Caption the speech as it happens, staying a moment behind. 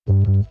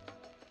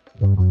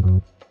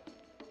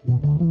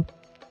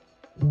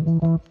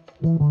Hello,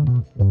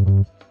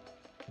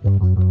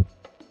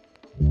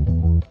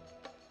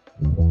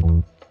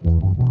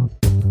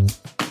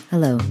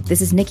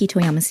 this is Nikki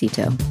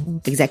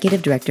Toyamasito,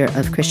 Executive Director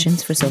of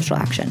Christians for Social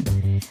Action,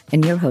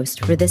 and your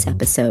host for this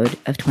episode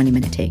of 20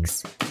 Minute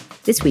Takes.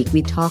 This week,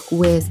 we talk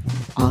with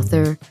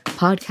author,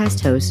 podcast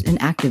host, and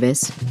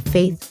activist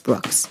Faitth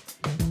Brooks.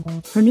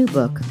 Her new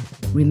book,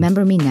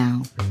 Remember Me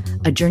Now,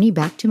 A Journey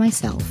Back to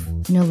Myself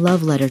and a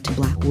Love Letter to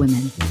Black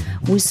Women,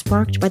 was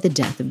sparked by the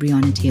death of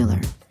Breonna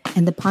Taylor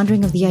and the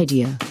pondering of the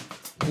idea,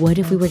 what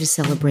if we were to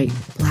celebrate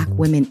Black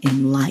women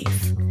in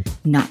life,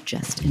 not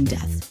just in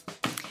death?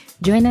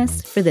 Join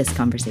us for this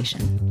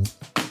conversation.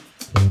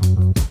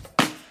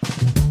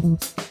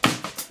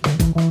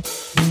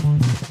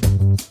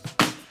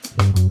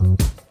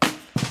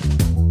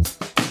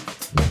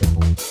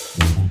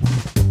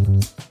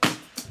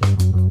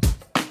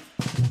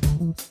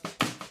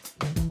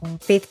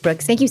 Faitth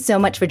Brooks, thank you so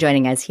much for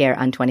joining us here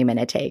on 20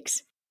 Minute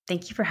Takes.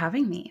 Thank you for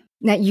having me.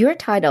 Now,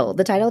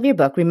 the title of your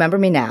book, Remember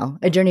Me Now,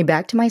 A Journey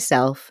Back to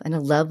Myself and a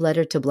Love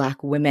Letter to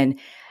Black Women.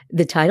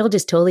 The title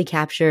just totally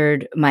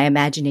captured my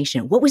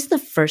imagination. What was the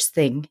first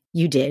thing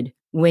you did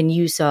when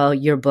you saw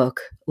your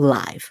book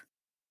live?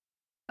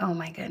 Oh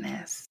my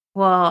goodness.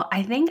 Well,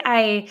 I think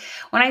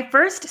when I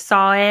first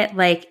saw it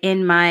like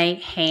in my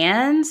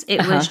hands,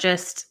 it was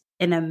just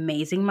an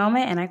amazing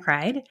moment and I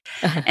cried.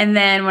 And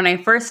then when I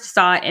first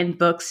saw it in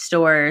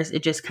bookstores,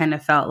 it just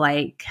felt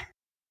like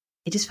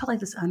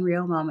this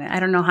unreal moment.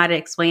 I don't know how to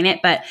explain it,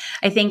 but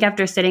I think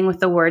after sitting with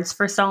the words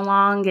for so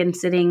long and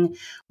sitting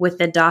with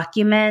the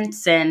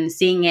documents and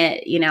seeing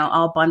it,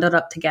 all bundled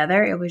up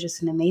together, it was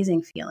just an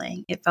amazing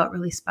feeling. It felt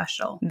really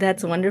special.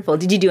 That's wonderful.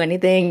 Did you do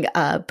anything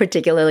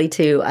particularly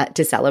to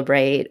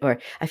celebrate? Or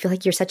I feel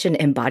like you're such an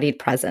embodied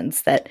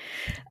presence that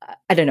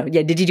I don't know.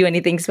 Yeah. Did you do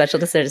anything special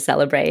to sort of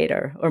celebrate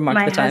or mark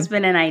the time? My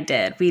husband and I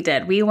did. We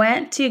did. We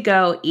went to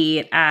go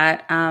eat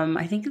at,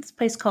 I think it's a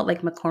place called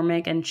like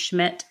McCormick and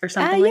Schmidt or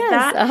something like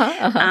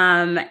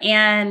that.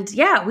 And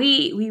yeah,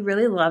 we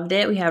really loved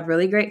it. We had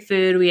really great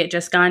food. We had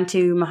just gone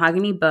to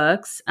Mahogany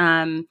Books.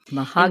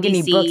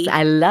 Mahogany Books.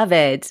 I love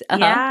it.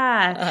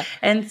 Yeah.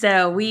 And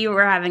so we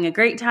were having a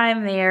great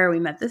time there. We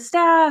met the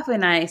staff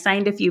and I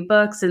signed a few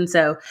books. And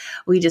so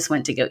we just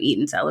went to go eat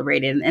and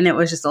celebrate it. And it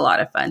was just a lot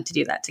of fun to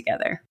do that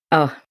together.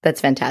 Oh, that's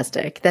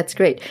fantastic. That's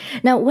great.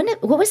 Now,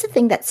 what was the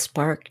thing that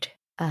sparked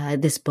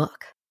this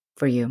book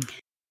for you?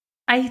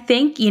 I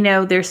think,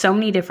 there's so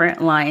many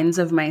different lines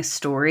of my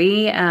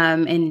story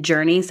and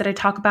journeys that I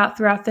talk about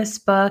throughout this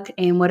book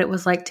and what it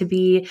was like to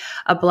be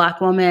a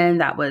Black woman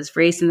that was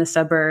raised in the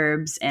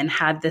suburbs and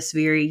had this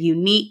very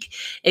unique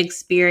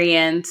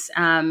experience.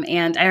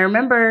 And I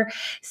remember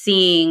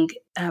seeing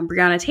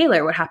Breonna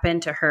Taylor, what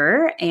happened to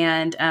her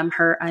and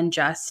her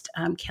unjust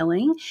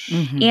killing.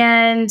 Mm-hmm.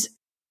 And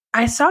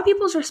I saw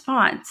people's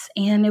response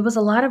and it was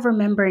a lot of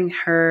remembering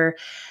her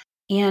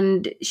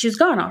and she was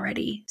gone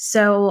already.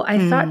 So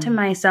I thought to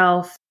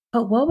myself,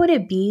 but what would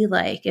it be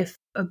like if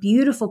a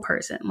beautiful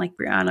person like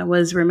Breonna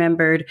was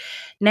remembered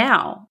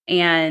now?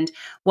 And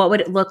what would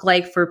it look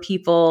like for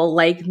people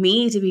like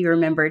me to be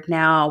remembered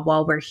now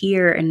while we're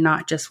here and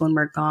not just when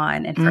we're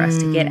gone and for us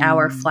to get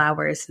our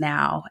flowers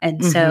now?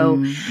 And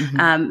so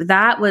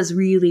that was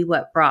really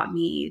what brought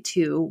me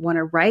to want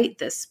to write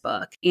this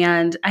book.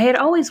 And I had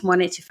always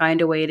wanted to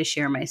find a way to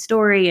share my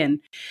story and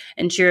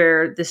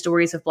share the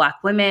stories of Black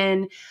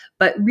women,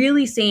 but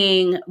really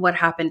seeing what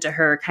happened to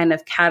her kind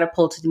of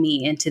catapulted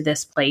me into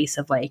this place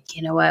of like,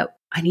 you know what?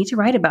 I need to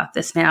write about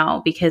this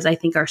now because I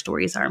think our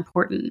stories are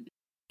important.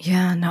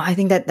 Yeah, no, I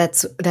think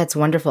that's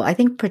wonderful. I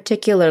think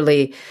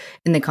particularly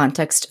in the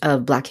context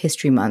of Black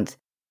History Month,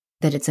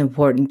 that it's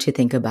important to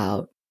think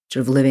about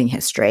sort of living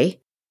history,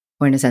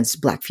 or in a sense,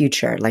 Black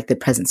future, like the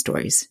present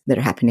stories that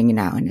are happening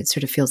now. And it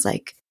sort of feels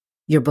like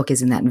your book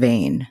is in that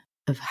vein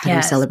of how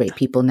to celebrate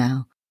people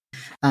now.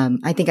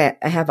 I think I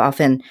have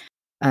often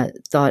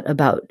thought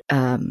about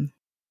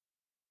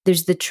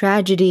there's the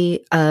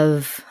tragedy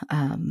of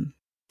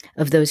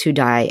those who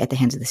die at the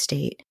hands of the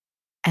state.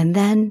 And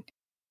then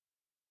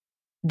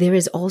there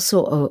is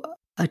also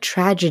a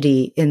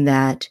tragedy in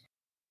that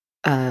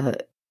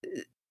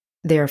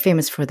they are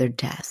famous for their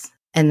death.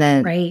 And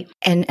then, right.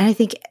 And I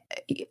think,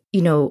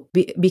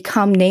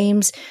 become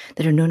names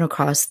that are known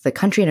across the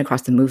country and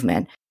across the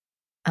movement,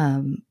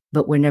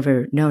 but were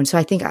never known. So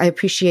I think I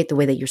appreciate the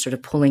way that you're sort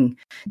of pulling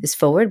this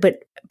forward,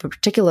 but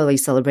particularly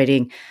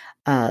celebrating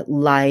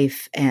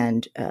life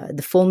and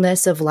the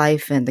fullness of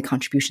life and the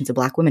contributions of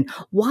Black women.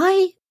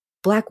 Why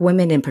Black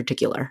women in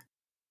particular?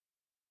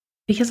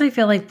 Because I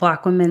feel like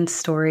Black women's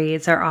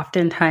stories are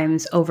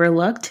oftentimes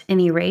overlooked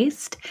and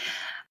erased.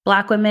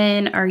 Black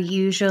women are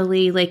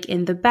usually like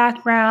in the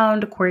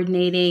background,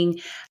 coordinating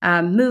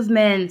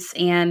movements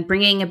and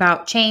bringing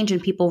about change.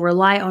 And people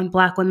rely on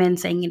Black women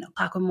saying,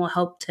 Black women will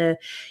help to,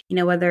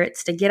 whether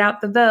it's to get out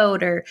the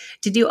vote or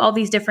to do all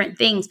these different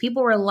things.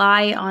 People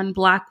rely on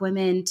Black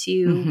women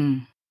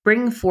to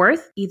bring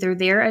forth either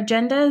their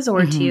agendas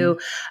or to,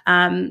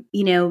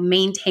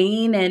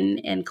 maintain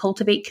and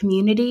cultivate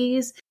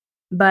communities.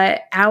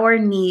 but our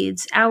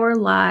needs, our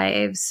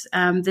lives,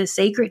 the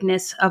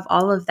sacredness of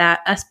all of that,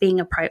 us being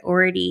a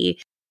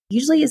priority,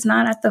 usually is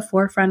not at the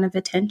forefront of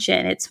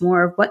attention. It's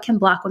more of what can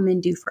Black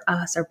women do for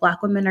us, or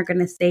Black women are going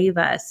to save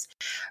us,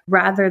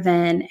 rather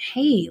than,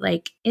 hey,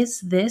 like,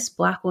 is this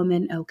Black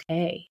woman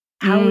okay?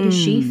 How does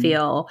she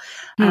feel?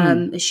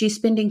 She's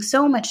spending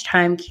so much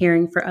time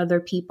caring for other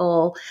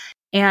people.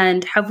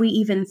 And have we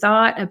even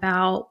thought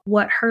about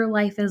what her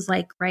life is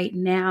like right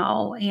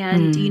now?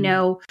 And,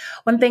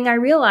 one thing I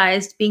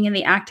realized being in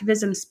the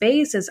activism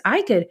space is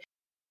I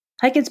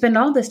could spend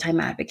all this time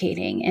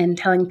advocating and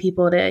telling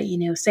people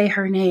to, say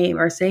her name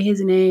or say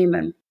his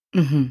name.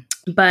 And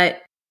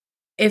but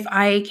if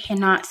I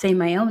cannot say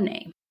my own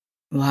name,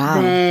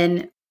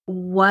 then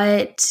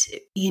what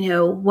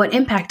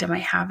impact am I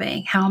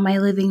having? How am I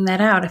living that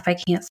out if I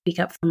can't speak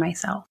up for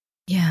myself?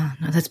 Yeah,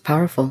 no, that's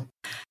powerful.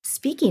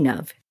 Speaking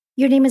of,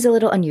 your name is a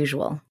little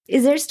unusual.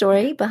 Is there a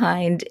story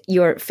behind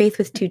your Faith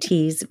with two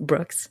T's,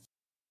 Brooks?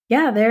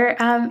 Yeah,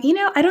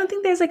 I don't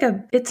think there's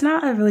it's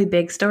not a really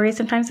big story.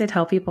 Sometimes I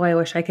tell people I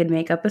wish I could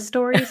make up a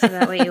story so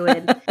that way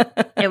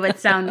it would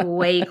sound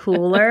way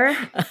cooler.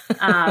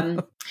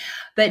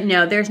 But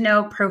no, there's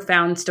no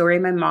profound story.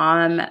 My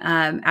mom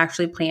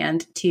actually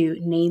planned to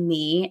name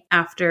me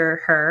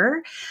after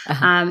her,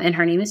 and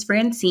her name is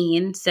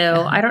Francine.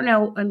 So I don't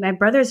know. My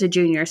brother's a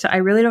junior, so I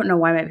really don't know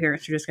why my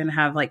parents are just going to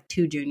have like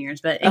two juniors.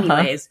 But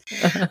anyways,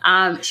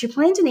 she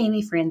planned to name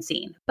me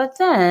Francine. But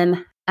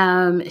then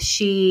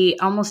she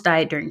almost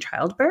died during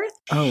childbirth.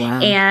 Oh, wow.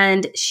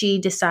 And she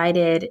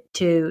decided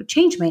to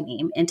change my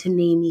name and to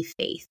name me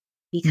Faith,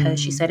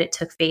 because she said it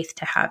took faith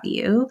to have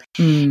you.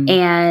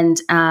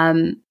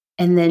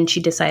 And then she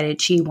decided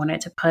she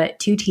wanted to put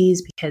two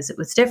T's because it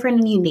was different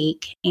and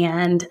unique.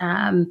 And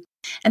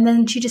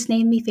then she just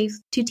named me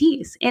Faith two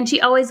T's. And she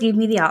always gave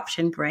me the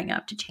option growing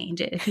up to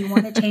change it. If you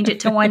want to change it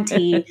to one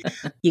T,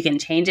 you can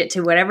change it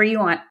to whatever you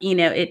want,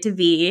 it to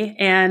be.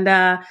 And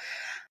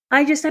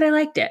I just said I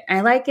liked it.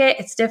 I like it.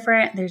 It's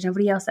different. There's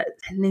nobody else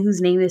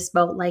whose name is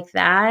spelled like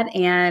that.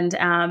 And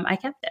I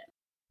kept it.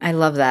 I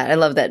love that. I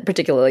love that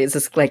particularly. It's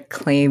this like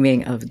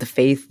claiming of the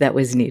faith that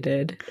was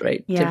needed,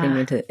 right? Yeah.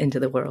 To bring into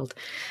the world.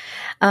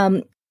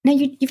 Now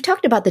you've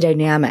talked about the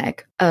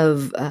dynamic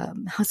of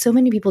how so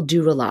many people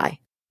do rely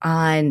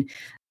on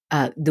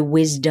the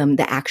wisdom,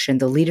 the action,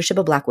 the leadership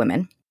of Black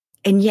women,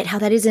 and yet how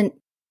that isn't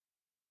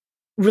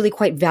really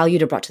quite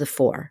valued or brought to the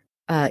fore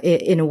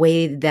in a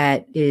way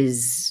that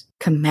is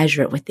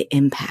commensurate with the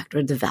impact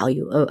or the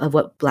value of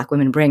what Black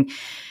women bring.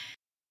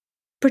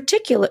 Do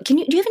you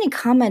have any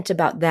comment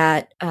about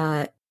that?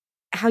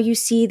 How you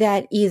see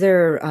that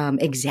either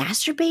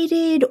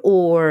exacerbated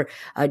or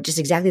just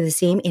exactly the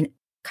same in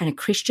kind of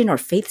Christian or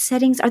faith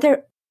settings? Are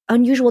there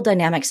unusual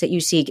dynamics that you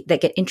see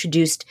that get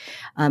introduced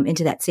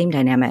into that same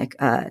dynamic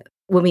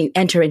when we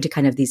enter into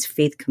kind of these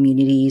faith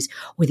communities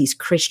or these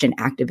Christian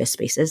activist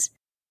spaces?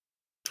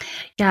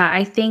 Yeah,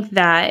 I think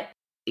that,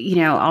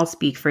 I'll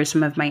speak for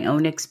some of my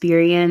own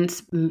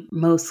experience,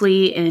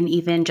 mostly in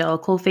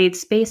evangelical faith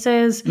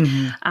spaces.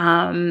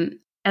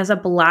 As a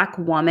Black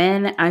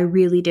woman, I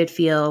really did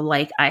feel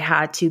like I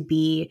had to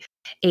be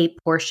a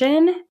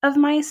portion of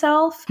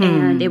myself,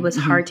 and it was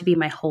hard to be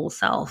my whole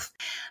self,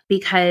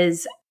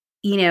 because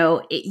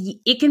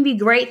it can be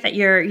great that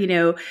you're,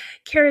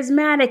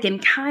 charismatic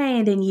and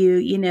kind, and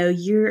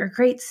you're a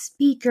great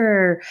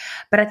speaker.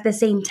 But at the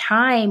same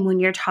time, when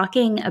you're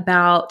talking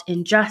about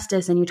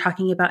injustice and you're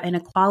talking about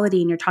inequality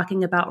and you're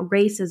talking about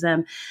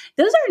racism,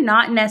 those are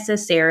not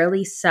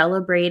necessarily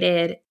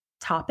celebrated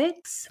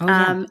topics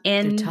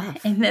in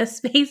those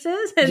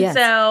spaces. And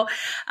so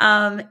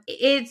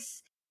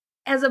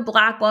as a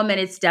Black woman,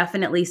 it's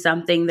definitely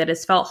something that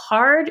has felt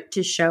hard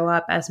to show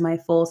up as my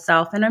full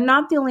self. And I'm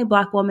not the only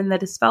Black woman that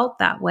has felt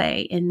that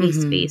way in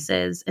these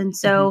spaces. And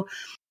so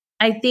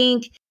I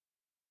think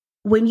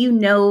when you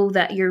know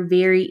that your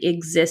very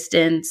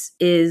existence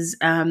is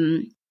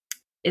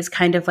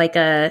kind of like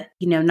a,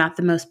 not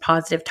the most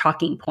positive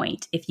talking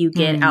point, if you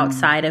get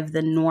outside of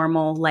the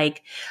normal,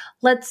 like,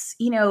 let's,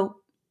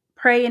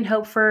 pray and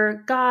hope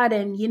for God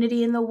and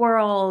unity in the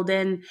world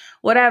and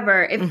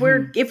whatever. If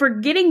we're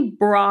getting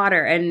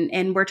broader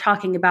and we're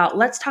talking about,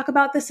 let's talk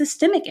about the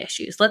systemic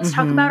issues. Let's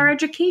talk about our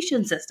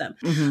education system.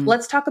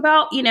 Let's talk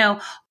about,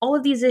 all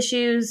of these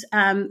issues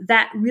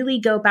that really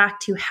go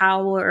back to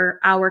how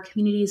our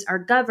communities are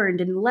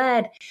governed and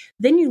led.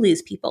 Then you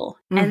lose people.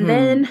 And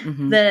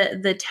then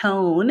the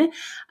tone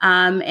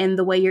and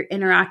the way you're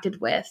interacted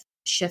with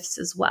shifts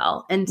as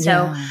well. And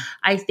so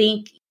I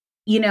think,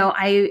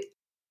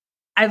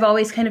 I've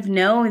always kind of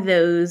known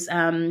those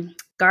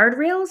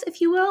guardrails, if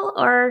you will,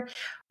 are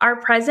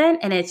present,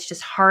 and it's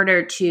just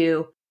harder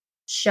to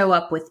show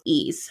up with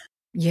ease.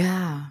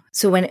 Yeah.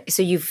 So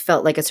you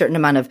felt like a certain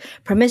amount of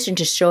permission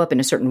to show up in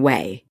a certain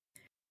way,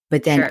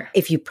 but then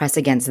if you press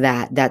against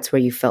that, that's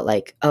where you felt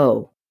like,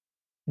 oh,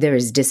 there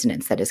is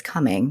dissonance that is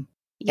coming,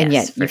 and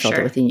yet you felt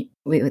it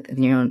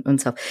within your own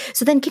self.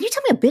 So then, can you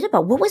tell me a bit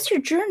about what was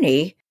your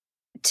journey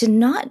to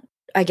not,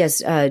 I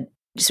guess,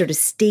 sort of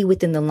stay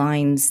within the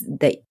lines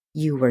that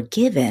you were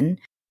given,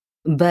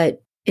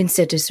 but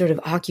instead to sort of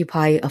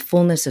occupy a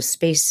fullness of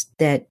space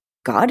that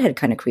God had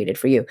kind of created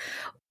for you.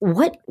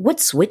 What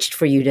switched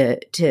for you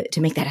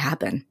to make that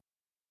happen?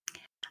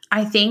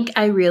 I think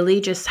I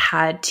really just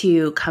had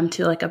to come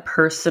to like a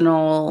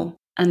personal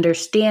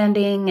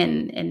understanding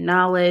and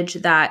knowledge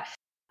that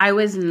I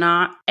was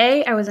not,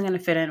 I wasn't going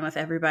to fit in with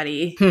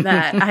everybody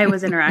that I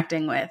was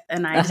interacting with.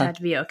 And I just Uh-huh. had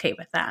to be okay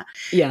with that.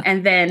 Yeah.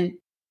 And then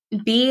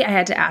B, I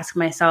had to ask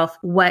myself,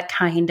 what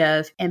kind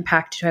of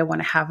impact do I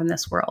want to have in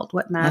this world?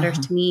 What matters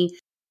Uh-huh. to me?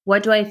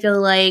 What do I feel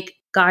like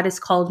God has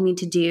called me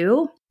to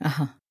do?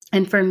 Uh-huh.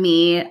 And for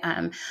me,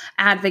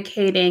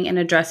 advocating and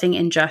addressing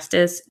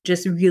injustice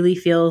just really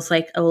feels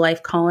like a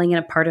life calling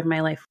and a part of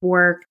my life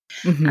work.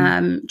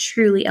 Mm-hmm.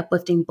 Truly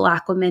uplifting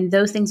Black women,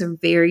 those things are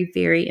very,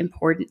 very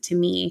important to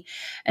me.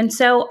 And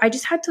so I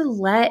just had to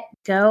let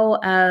go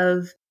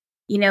of,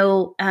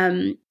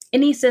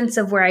 any sense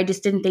of where I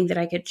just didn't think that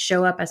I could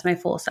show up as my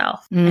full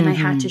self. And I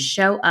had to Mm-hmm.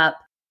 show up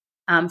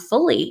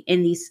fully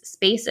in these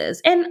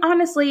spaces. And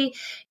honestly,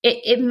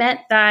 it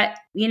meant that,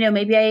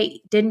 maybe I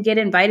didn't get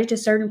invited to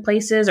certain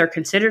places or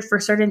considered for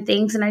certain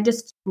things. And I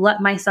just let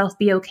myself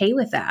be okay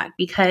with that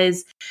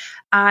because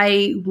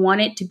I want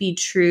it to be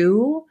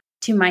true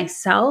to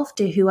myself,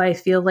 to who I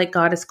feel like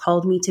God has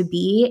called me to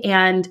be.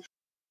 And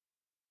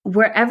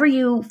wherever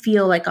you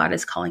feel like God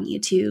is calling you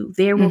to,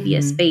 there will be a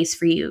Mm-hmm. space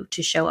for you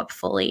to show up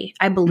fully.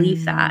 I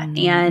believe that.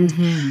 And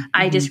Mm-hmm.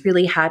 I Mm-hmm. just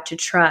really had to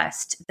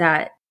trust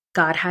that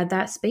God had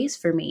that space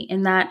for me,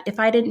 and that if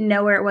I didn't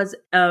know where it was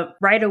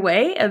right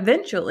away,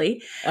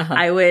 eventually Uh-huh.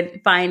 I would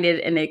find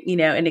it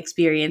and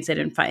experience it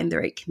and find the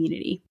right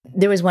community.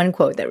 There was one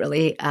quote that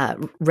really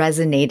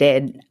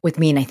resonated with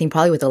me, and I think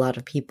probably with a lot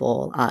of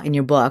people in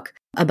your book,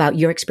 about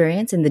your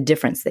experience and the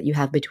difference that you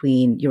have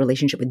between your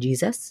relationship with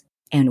Jesus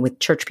and with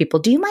church people.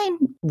 Do you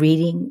mind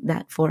reading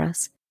that for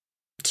us?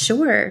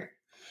 Sure.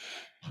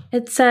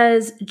 It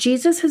says,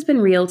 Jesus has been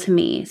real to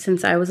me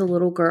since I was a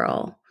little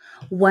girl.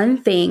 One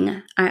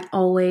thing I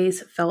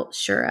always felt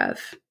sure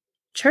of.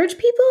 Church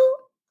people?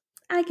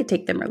 I could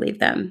take them or leave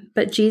them.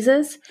 But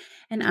Jesus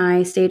and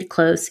I stayed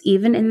close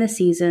even in the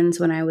seasons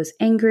when I was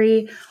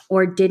angry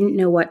or didn't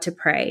know what to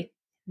pray.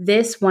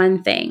 This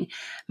one thing,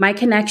 my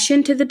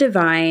connection to the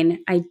divine,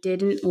 I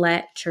didn't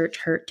let church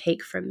hurt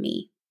take from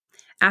me.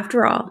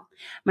 After all,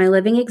 my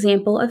living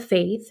example of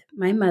faith,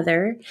 my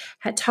mother,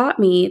 had taught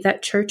me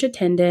that church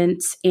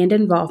attendance and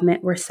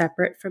involvement were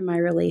separate from my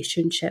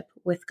relationship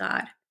with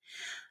God.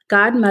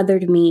 God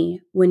mothered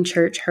me when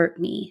church hurt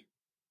me.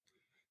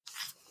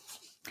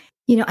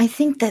 I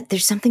think that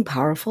there's something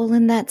powerful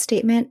in that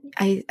statement.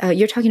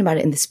 You're talking about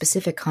it in the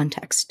specific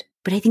context,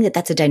 but I think that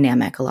that's a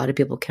dynamic a lot of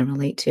people can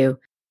relate to.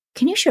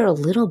 Can you share a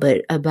little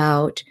bit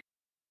about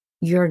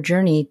your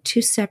journey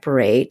to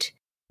separate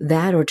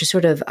that, or to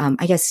sort of,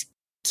 I guess,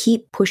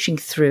 keep pushing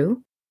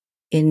through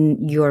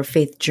in your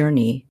faith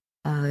journey?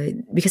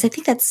 Because I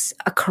think that's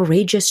a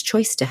courageous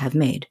choice to have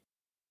made.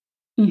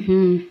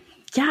 Mm-hmm.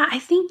 Yeah, I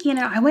think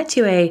I went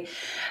to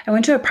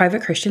a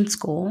private Christian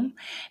school,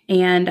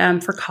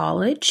 and for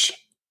college,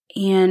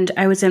 and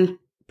I was in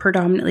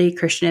predominantly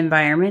Christian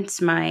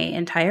environments my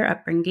entire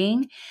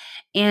upbringing.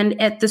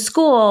 And at the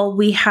school,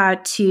 we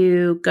had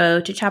to go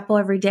to chapel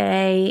every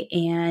day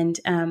and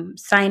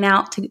sign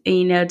out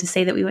to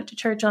say that we went to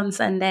church on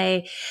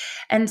Sunday.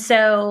 And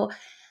so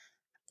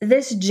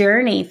this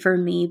journey for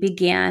me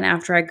began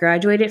after I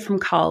graduated from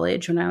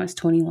college when I was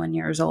 21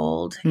 years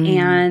old. Mm.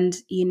 And,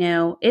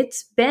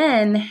 it's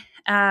been,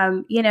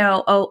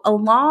 a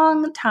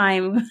long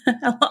time,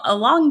 a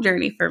long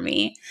journey for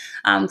me.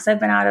 Cause I've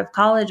been out of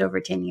college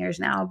over 10 years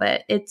now,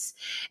 but it's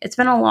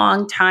been a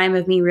long time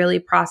of me really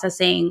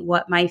processing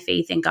what my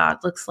faith in God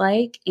looks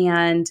like.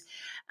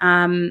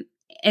 Um,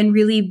 and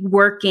really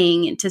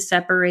working to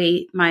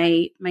separate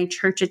my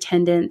church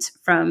attendance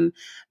from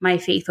my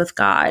faith with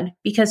God.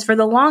 Because for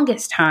the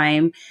longest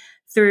time,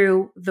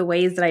 through the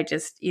ways that I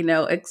just,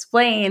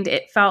 explained,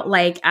 it felt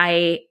like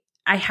I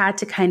had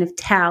to kind of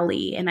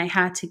tally and I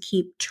had to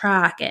keep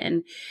track,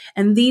 and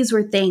these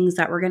were things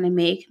that were going to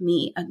make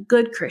me a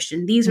good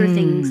Christian. These were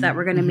things that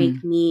were going to Mm-hmm.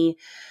 make me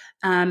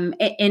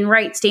in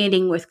right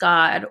standing with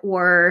God.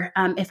 Or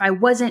if I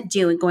wasn't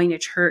going to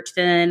church,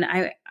 then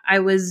I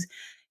was,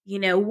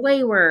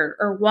 wayward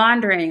or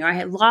wandering, or I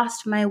had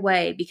lost my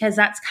way, because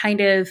that's kind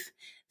of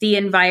the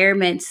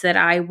environments that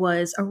I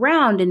was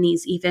around in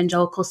these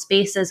evangelical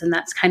spaces. And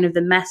that's kind of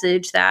the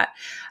message that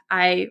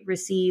I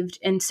received.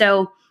 And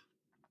so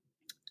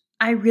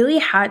I really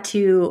had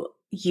to,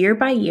 year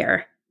by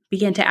year,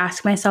 begin to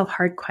ask myself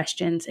hard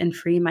questions and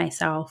free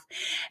myself.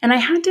 And I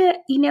had to,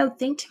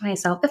 think to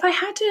myself, if I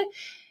had to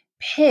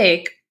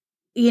pick,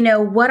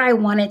 what I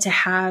wanted to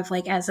have,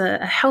 like as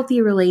a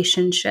healthy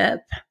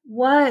relationship,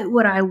 what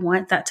would I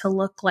want that to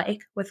look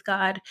like with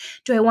God?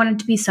 Do I want it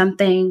to be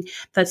something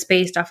that's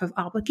based off of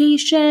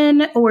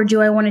obligation, or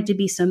do I want it to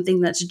be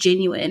something that's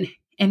genuine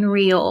and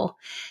real?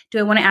 Do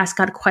I want to ask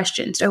God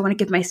questions? Do I want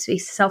to give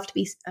myself to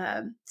be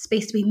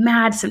space to be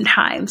mad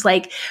sometimes?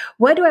 Like,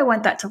 what do I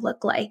want that to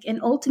look like?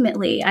 And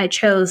ultimately, I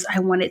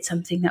wanted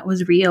something that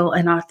was real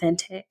and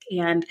authentic.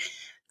 And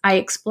I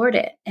explored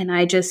it, and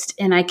I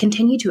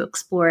continue to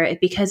explore it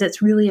because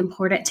it's really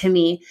important to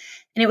me.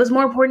 And it was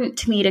more important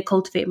to me to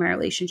cultivate my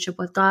relationship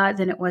with God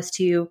than it was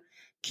to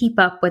keep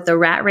up with a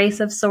rat race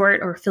of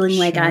sort or feeling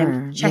like I'm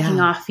Sure. checking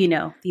Yeah. off,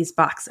 these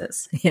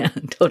boxes. Yeah,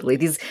 totally.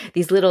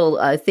 These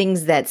little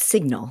things that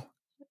signal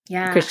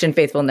Yeah. Christian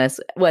faithfulness,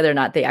 whether or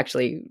not they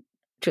actually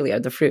truly are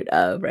the fruit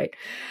of, right?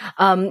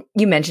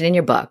 You mentioned in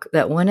your book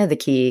that one of the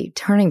key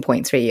turning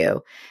points for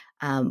you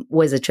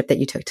was a trip that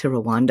you took to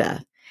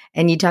Rwanda.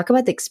 And you talk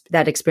about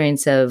that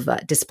experience of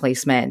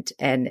displacement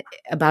and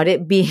about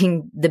it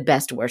being the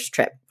best, worst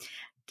trip.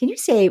 Can you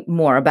say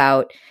more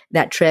about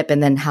that trip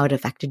and then how it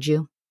affected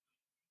you?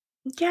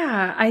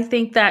 Yeah, I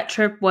think that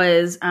trip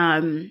was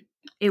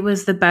it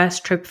was the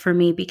best trip for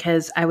me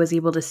because I was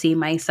able to see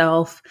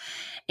myself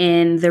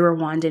in the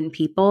Rwandan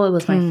people. It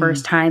was my Hmm.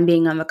 first time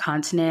being on the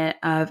continent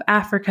of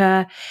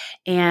Africa,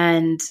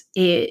 and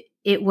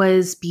it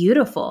was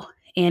beautiful,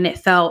 and it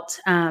felt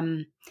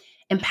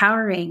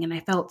empowering, and I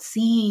felt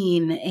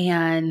seen,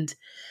 and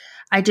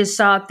I just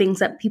saw things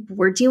that people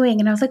were doing,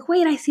 and I was like,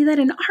 wait, I see that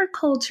in our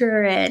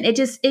culture, and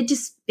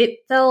it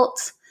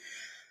felt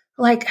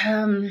like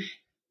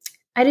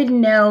I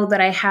didn't know that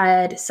I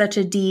had such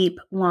a deep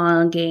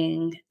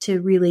longing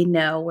to really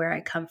know where I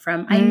come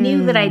from. I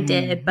knew that I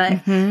did, Mm. but it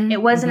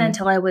Mm-hmm. wasn't Mm-hmm.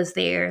 until I was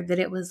there that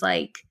it was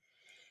like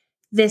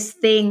this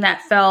thing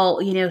that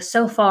felt,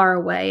 so far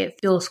away. It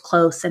feels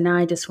close. And now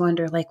I just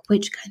wonder, like,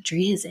 which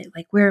country is it?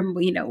 Like, where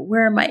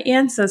are my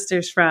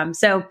ancestors from?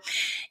 So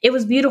it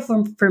was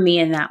beautiful for me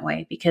in that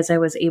way because I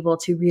was able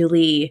to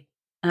really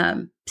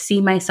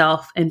see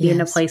myself and be in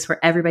a Yes. place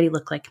where everybody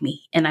looked like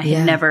me. And I had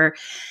Yeah. never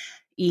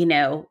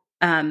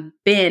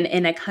been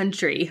in a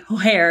country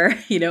where,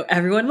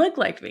 everyone looked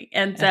like me.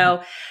 And Uh-huh.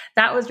 so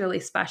that was really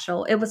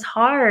special. It was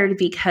hard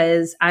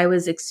because I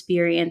was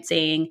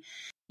experiencing,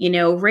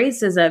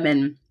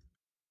 racism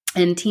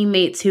and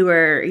teammates who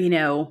were,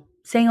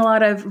 saying a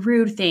lot of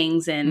rude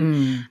things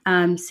and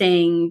Mm.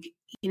 saying,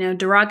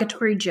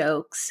 derogatory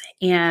jokes.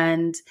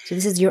 And So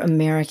this is your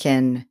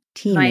American my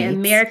teammates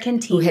American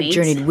who had teammates,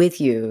 journeyed with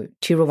you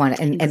to Rwanda,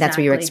 and that's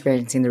where you're exactly.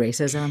 experiencing the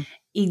racism?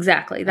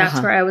 Exactly. That's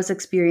Uh-huh. where I was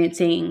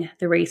experiencing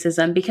the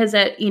racism because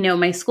at,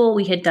 my school,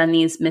 we had done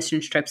these mission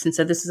trips. And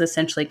so this is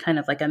essentially kind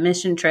of like a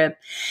mission trip.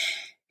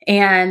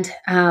 And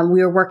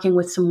we were working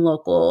with some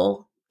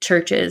local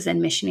churches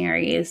and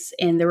missionaries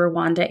in the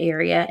Rwanda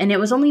area. And it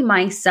was only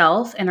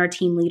myself and our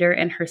team leader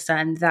and her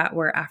son that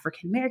were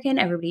African American.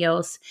 Everybody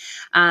else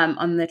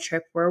on the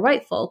trip were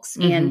white folks.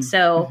 And Mhm.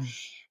 so Mhm.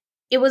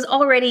 it was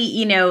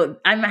already,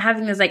 I'm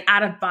having this like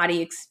out of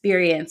body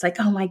experience, like,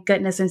 oh my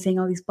goodness, I'm seeing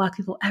all these Black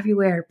people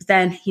everywhere. But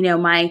then,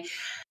 my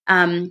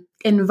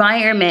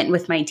environment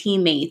with my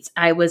teammates,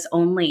 I was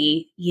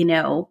only,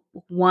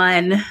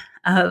 one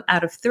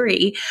out of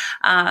three,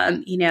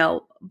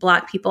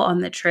 Black people on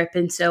the trip.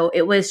 And so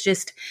it was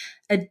just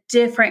a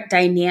different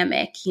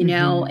dynamic,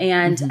 Mhm.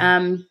 and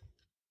Mhm.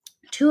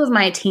 two of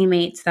my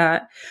teammates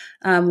that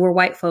were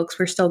white folks,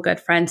 were still good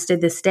friends to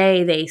this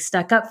day. They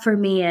stuck up for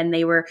me and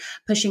they were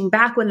pushing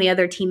back when the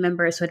other team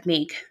members would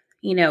make,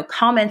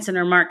 comments and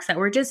remarks that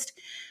were just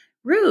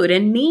rude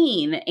and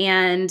mean.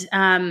 And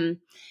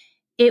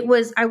I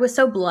was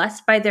so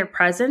blessed by their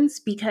presence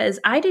because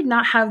I did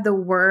not have the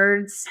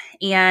words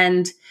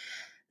and,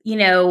 you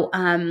know,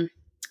 um,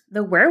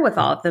 the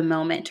wherewithal at the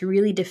moment to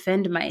really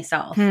defend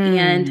myself.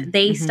 And Hmm.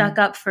 they stuck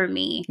Mhm. up for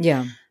me.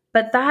 Yeah.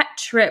 But that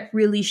trip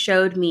really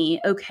showed me,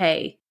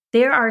 okay,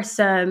 there are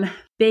some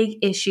big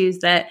issues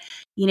that,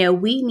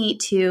 we need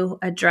to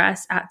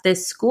address at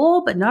this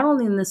school, but not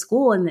only in the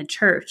school, in the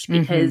church,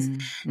 because Mhm.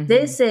 Mhm.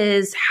 this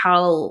is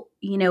how,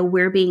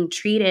 we're being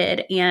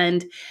treated.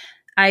 And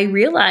I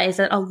realized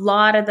that a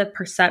lot of the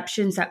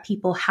perceptions that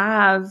people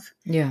have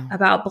Yeah.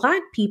 about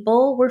Black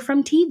people were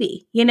from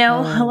TV. A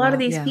Oh, lot of wow.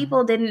 these Yeah.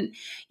 people didn't,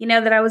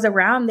 that I was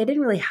around, they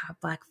didn't really have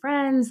Black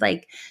friends.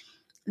 Like,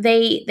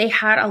 they made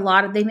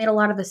a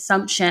lot of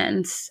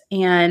assumptions,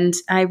 and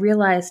I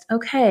realized,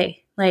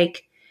 okay,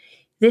 like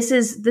this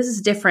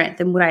is different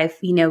than what I've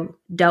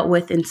dealt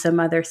with in some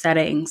other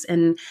settings.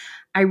 And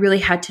I really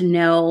had to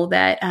know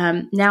that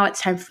now it's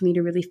time for me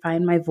to really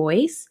find my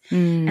voice.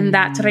 And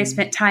that's what I Mm.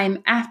 spent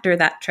time after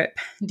that trip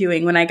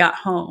doing when I got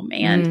home,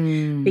 and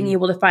being Mm.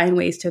 able to find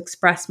ways to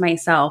express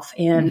myself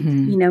and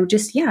Mhm.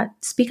 just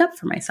speak up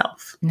for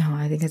myself. No,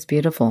 I think it's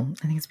beautiful.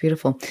 I think it's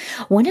beautiful.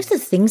 One of the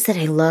things that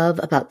I love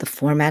about the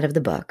format of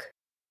the book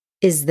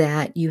is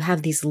that you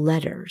have these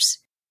letters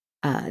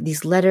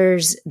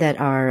that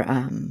are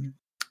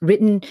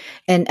written,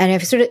 and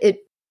I've sort of it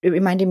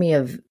reminded me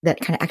of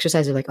that kind of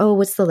exercise of like, oh,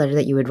 what's the letter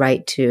that you would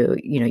write to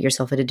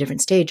yourself at a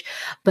different stage?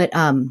 But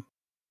I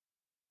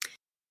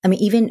mean,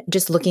 even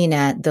just looking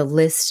at the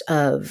list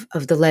of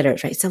the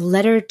letters, right? It's a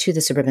letter to the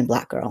suburban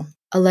Black girl,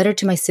 a letter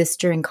to my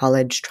sister in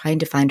college trying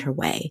to find her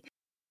way,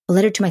 a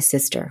letter to my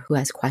sister who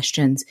has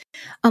questions.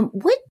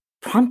 What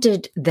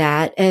prompted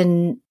that,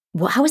 and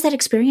how was that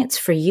experience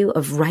for you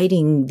of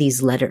writing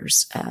these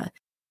letters,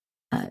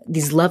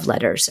 these love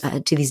letters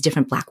to these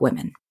different Black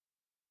women?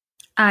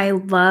 I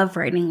love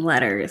writing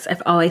letters.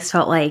 I've always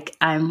felt like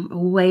I'm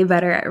way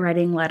better at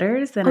writing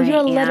letters than I am. You're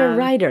a letter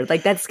writer.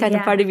 Like that's kind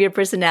of part of your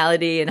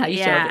personality and how you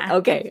show up.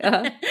 Okay.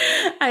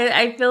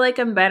 I feel like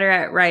I'm better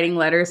at writing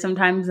letters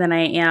sometimes than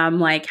I am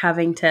like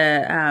having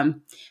to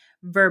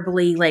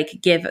verbally like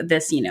give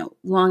this,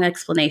 long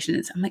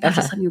explanations. I'm like,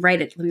 just let me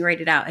write it. Let me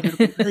write it out. And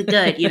it'll be really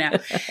good,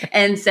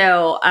 And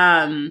so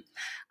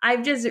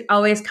I've just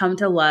always come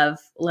to love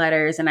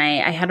letters. And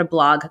I had a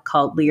blog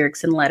called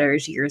Lyrics and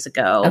Letters years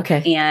ago.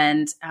 Okay.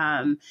 And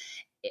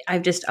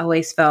I've just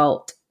always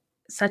felt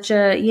such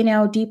a,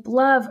 deep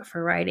love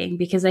for writing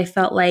because I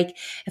felt like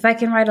if I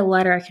can write a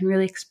letter, I can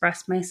really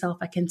express myself.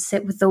 I can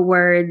sit with the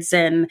words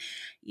and,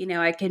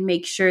 I can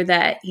make sure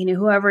that,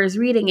 whoever is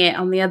reading it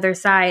on the other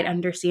side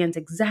understands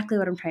exactly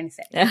what I'm trying to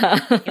say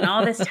in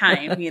all this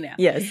time,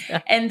 Yes.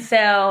 And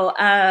so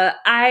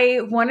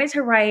I wanted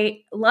to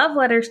write love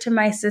letters to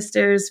my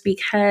sisters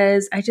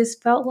because I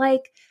just felt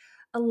like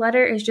a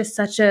letter is just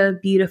such a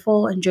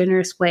beautiful and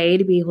generous way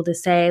to be able to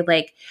say,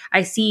 like,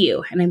 I see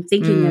you and I'm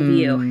thinking of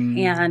you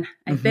and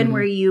I've been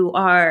where you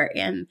are.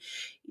 And,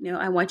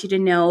 I want you to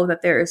know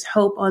that there is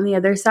hope on the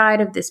other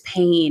side of this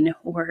pain,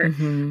 or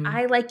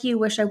I, like you,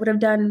 wish I would have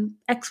done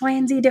X, Y,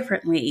 and Z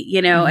differently,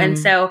 And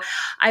so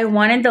I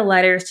wanted the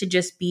letters to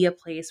just be a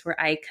place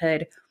where I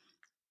could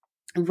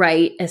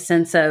write a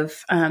sense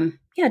of,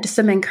 just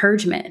some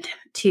encouragement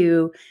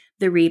to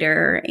the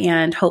reader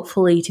and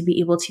hopefully to be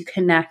able to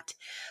connect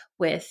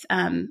with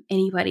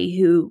anybody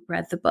who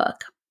read the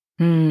book.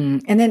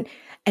 And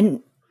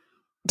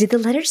did the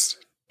letters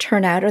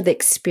turn out, or the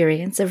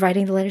experience of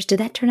writing the letters, did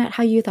that turn out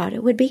how you thought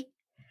it would be?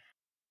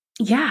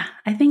 Yeah,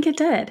 I think it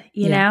did.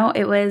 You know,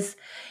 it was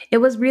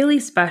really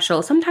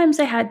special. Sometimes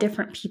I had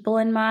different people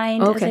in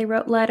mind as I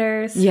wrote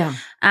letters. Yeah.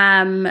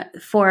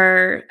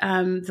 For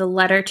the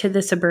letter to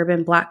the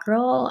suburban Black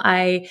girl,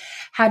 I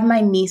had my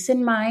niece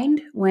in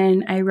mind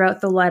when I wrote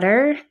the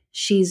letter.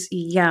 She's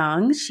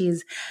young.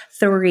 She's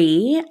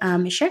 3.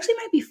 She actually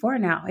might be 4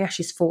 now. Yeah,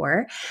 she's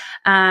 4.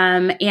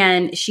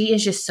 And she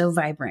is just so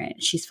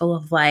vibrant. She's full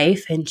of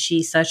life and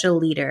she's such a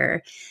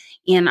leader.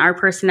 And our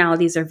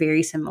personalities are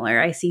very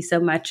similar. I see so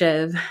much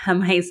of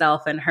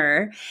myself in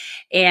her.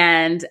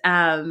 And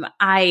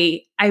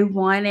I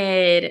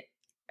wanted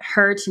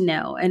her to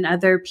know, and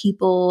other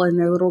people and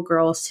their little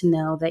girls to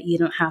know, that you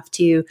don't have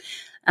to,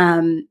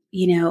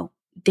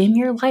 dim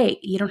your light.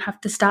 You don't have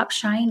to stop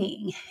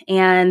shining.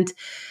 And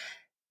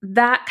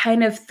that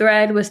kind of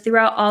thread was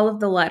throughout all of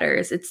the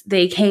letters.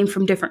 They came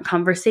from different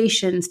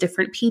conversations,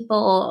 different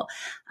people,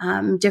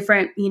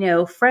 different,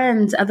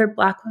 friends, other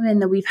Black women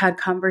that we've had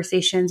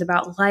conversations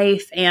about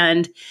life.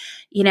 And,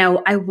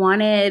 I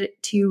wanted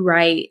to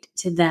write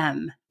to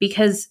them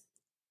because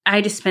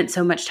I just spent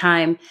so much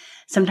time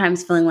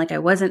sometimes feeling like I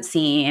wasn't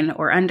seen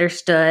or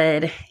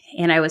understood.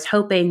 And I was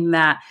hoping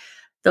that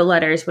the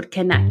letters would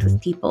connect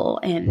with people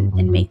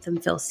and make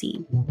them feel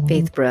seen.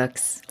 Faitth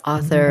Brooks,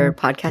 author,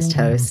 podcast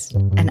host,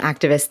 and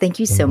activist, thank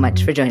you so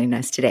much for joining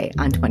us today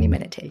on 20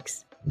 Minute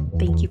Takes.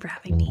 Thank you for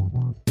having me.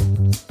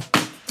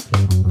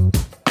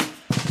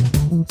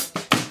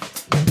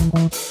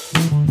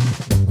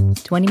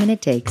 20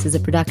 Minute Takes is a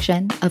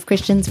production of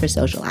Christians for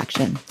Social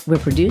Action. We're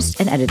produced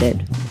and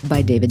edited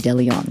by David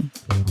DeLeon.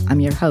 I'm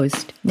your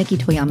host, Nikki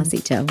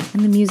Toyamasito,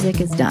 and the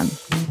music is done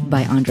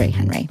by Andre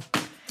Henry.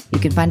 You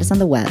can find us on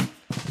the web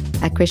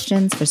at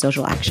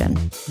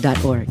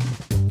christiansforsocialaction.org.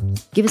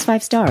 Give us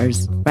 5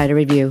 stars, write a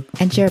review,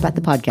 and share about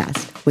the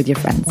podcast with your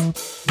friends.